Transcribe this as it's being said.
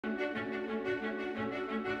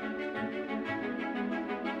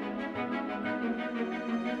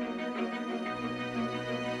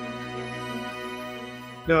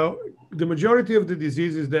Now, the majority of the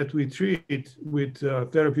diseases that we treat with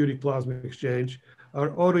therapeutic plasma exchange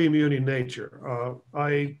are autoimmune in nature.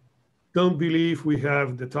 I don't believe we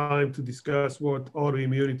have the time to discuss what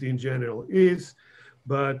autoimmunity in general is,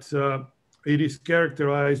 but it is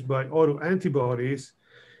characterized by autoantibodies,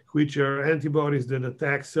 which are antibodies that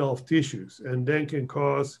attack self-tissues and then can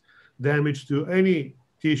cause damage to any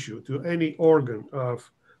tissue, to any organ of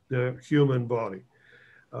the human body.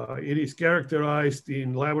 It is characterized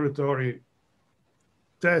in laboratory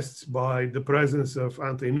tests by the presence of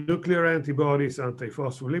anti-nuclear antibodies,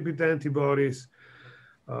 anti-phospholipid antibodies,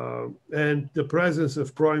 and the presence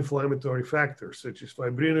of pro-inflammatory factors such as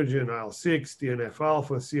fibrinogen, IL-6,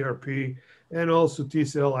 TNF-alpha, CRP, and also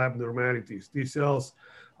T-cell abnormalities. T-cells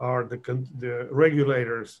are the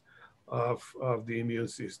regulators of the immune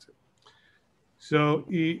system. So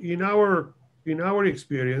in our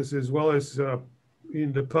experience, as well as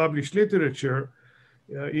in the published literature,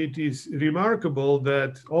 it is remarkable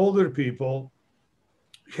that older people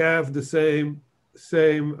have the same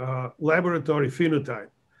laboratory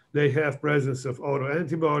phenotype. They have presence of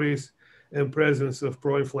autoantibodies and presence of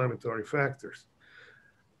pro-inflammatory factors.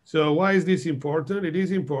 So why is this important? It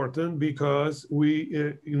is important because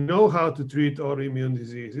we know how to treat autoimmune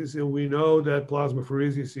diseases, and we know that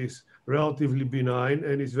plasmapheresis is relatively benign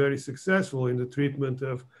and is very successful in the treatment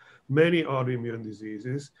of many autoimmune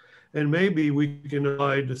diseases. And maybe we can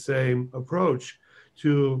apply the same approach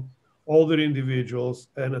to older individuals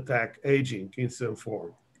and attack aging in some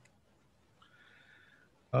form.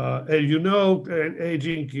 And you know,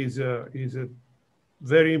 aging is a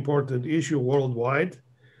very important issue worldwide.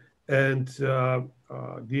 And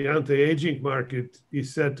the anti-aging market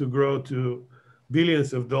is set to grow to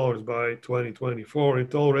billions of dollars by 2024.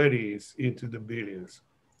 It already is into the billions.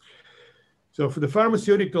 So for the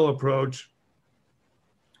pharmaceutical approach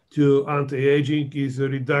to anti-aging is a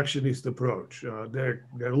reductionist approach.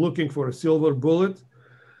 They're looking for a silver bullet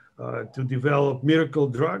to develop miracle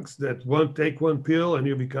drugs that take one pill and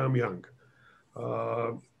you become young.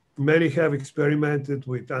 Many have experimented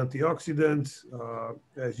with antioxidants.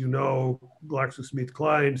 As you know,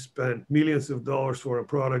 GlaxoSmithKline spent millions of dollars for a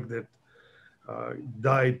product that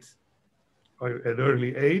died at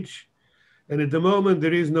early age. And at the moment,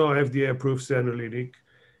 there is no FDA-approved senolytic.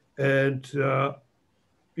 And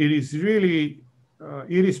it is really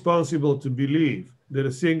irresponsible to believe that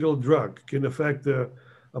a single drug can affect a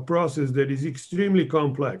process that is extremely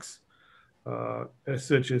complex,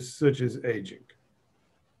 such as aging.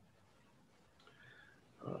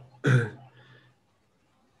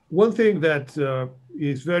 One thing that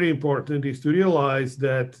is very important is to realize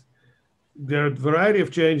that there are a variety of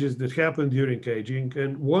changes that happen during aging,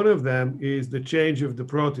 and one of them is the change of the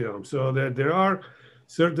proteome, so that there are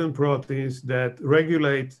certain proteins that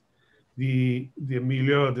regulate the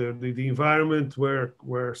milieu, the environment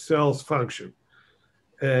where cells function.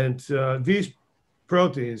 And these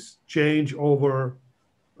proteins change over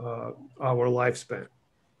our lifespan.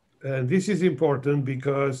 And this is important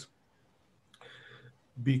because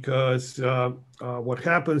what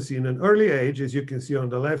happens in an early age, as you can see on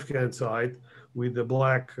the left-hand side with the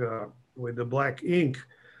black ink,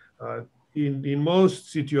 in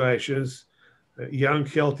most situations, young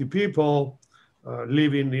healthy people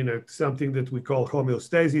living in something that we call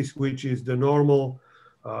homeostasis, which is the normal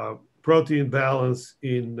protein balance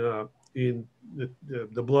in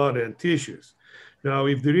the blood and tissues. Now,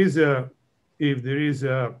 if there is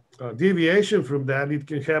a deviation from that, it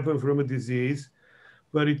can happen from a disease,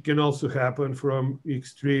 but it can also happen from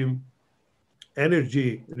extreme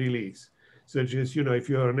energy release, such as, if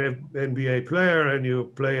you're an NBA player and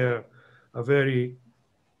you play a very,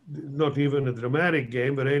 not even a dramatic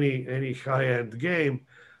game, but any high-end game,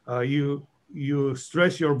 you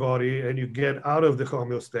stress your body and you get out of the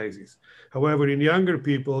homeostasis. However, in younger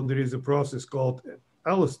people, there is a process called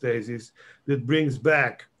allostasis that brings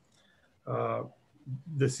back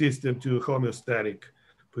the system to homeostatic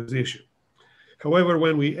position. However,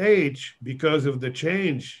 when we age, because of the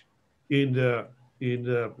change in the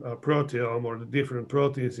proteome or the different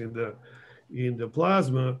proteins in the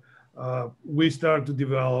plasma, we start to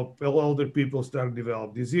develop, older people start to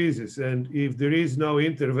develop diseases. And if there is no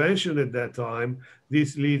intervention at that time,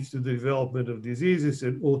 this leads to the development of diseases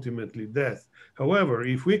and ultimately death. However,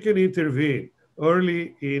 if we can intervene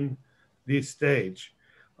early in this stage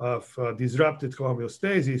of disrupted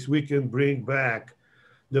homeostasis, we can bring back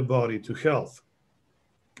the body to health.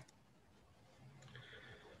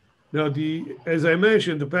 Now, as I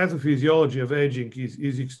mentioned, the pathophysiology of aging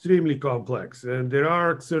is extremely complex, and there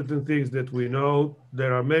are certain things that we know.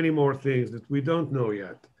 There are many more things that we don't know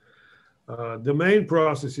yet. The main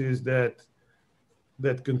processes that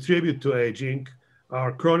that contribute to aging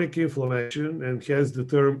are chronic inflammation, and hence the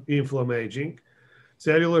term inflammaging,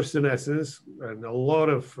 cellular senescence, and a lot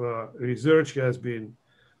of research has been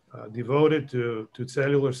devoted to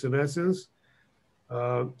cellular senescence,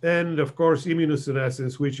 and of course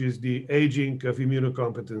immunosenescence, which is the aging of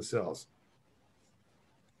immunocompetent cells.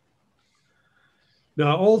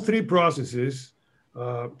 Now, all three processes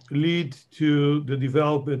lead to the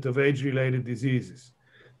development of age-related diseases.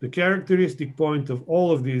 The characteristic point of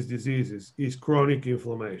all of these diseases is chronic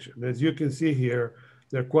inflammation. As you can see here,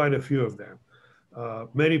 there are quite a few of them.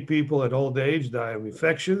 Many people at old age die of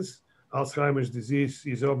infections. Alzheimer's disease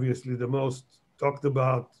is obviously the most talked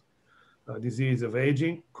about disease of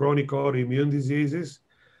aging. Chronic autoimmune diseases,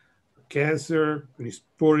 cancer,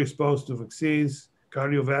 poor response to vaccines,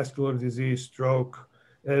 cardiovascular disease, stroke,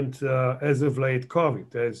 and as of late,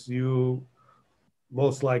 COVID. As you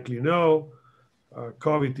most likely know,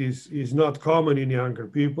 COVID is not common in younger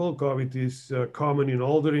people. COVID is common in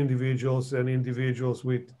older individuals and individuals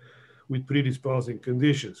with predisposing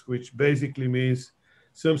conditions, which basically means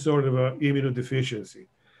some sort of an immunodeficiency.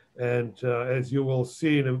 And as you will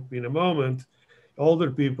see in a moment,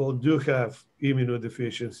 older people do have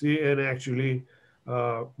immunodeficiency and actually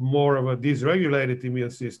more of a dysregulated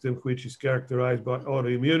immune system, which is characterized by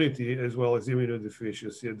autoimmunity as well as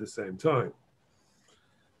immunodeficiency at the same time.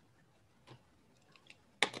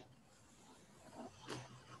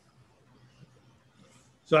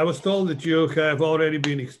 So I was told that you have already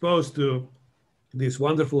been exposed to this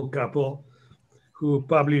wonderful couple who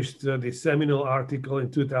published this seminal article in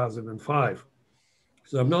 2005.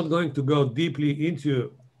 So I'm not going to go deeply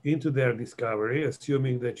into their discovery,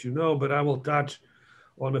 assuming that you know, but I will touch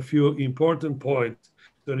on a few important points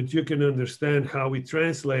so that you can understand how we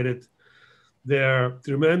translated their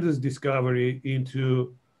tremendous discovery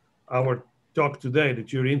into our talk today,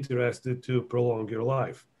 that you're interested to prolong your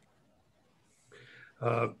life.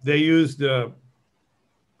 They used an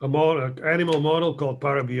animal model called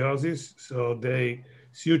parabiosis. So they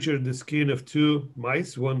sutured the skin of two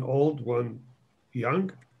mice, one old, one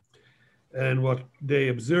young. And what they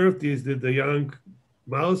observed is that the young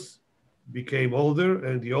mouse became older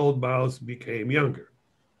and the old mouse became younger.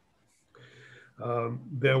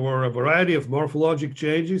 There were a variety of morphologic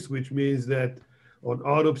changes, which means that on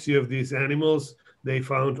autopsy of these animals, they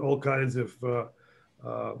found all kinds of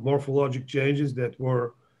morphologic changes that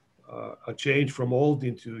were a change from old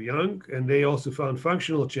into young. And they also found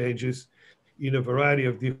functional changes in a variety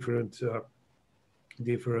of different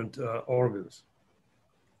organs.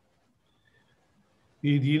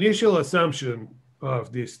 The initial assumption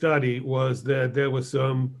of this study was that there was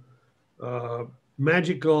some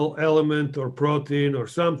magical element or protein or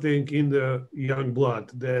something in the young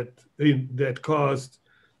blood that caused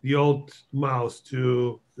the old mouse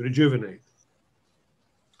to rejuvenate.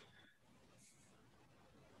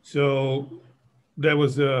 So there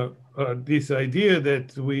was this idea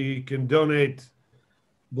that we can donate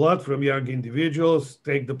blood from young individuals,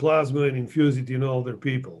 take the plasma and infuse it in older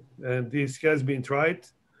people. And this has been tried,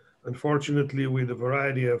 unfortunately, with a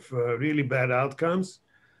variety of really bad outcomes.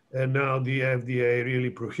 And now the FDA really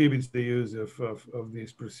prohibits the use of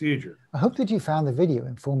this procedure. I hope that you found the video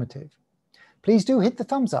informative. Please do hit the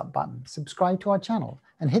thumbs up button, subscribe to our channel,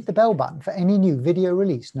 and hit the bell button for any new video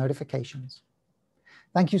release notifications.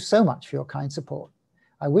 Thank you so much for your kind support.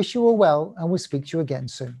 I wish you all well and will speak to you again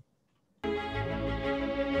soon.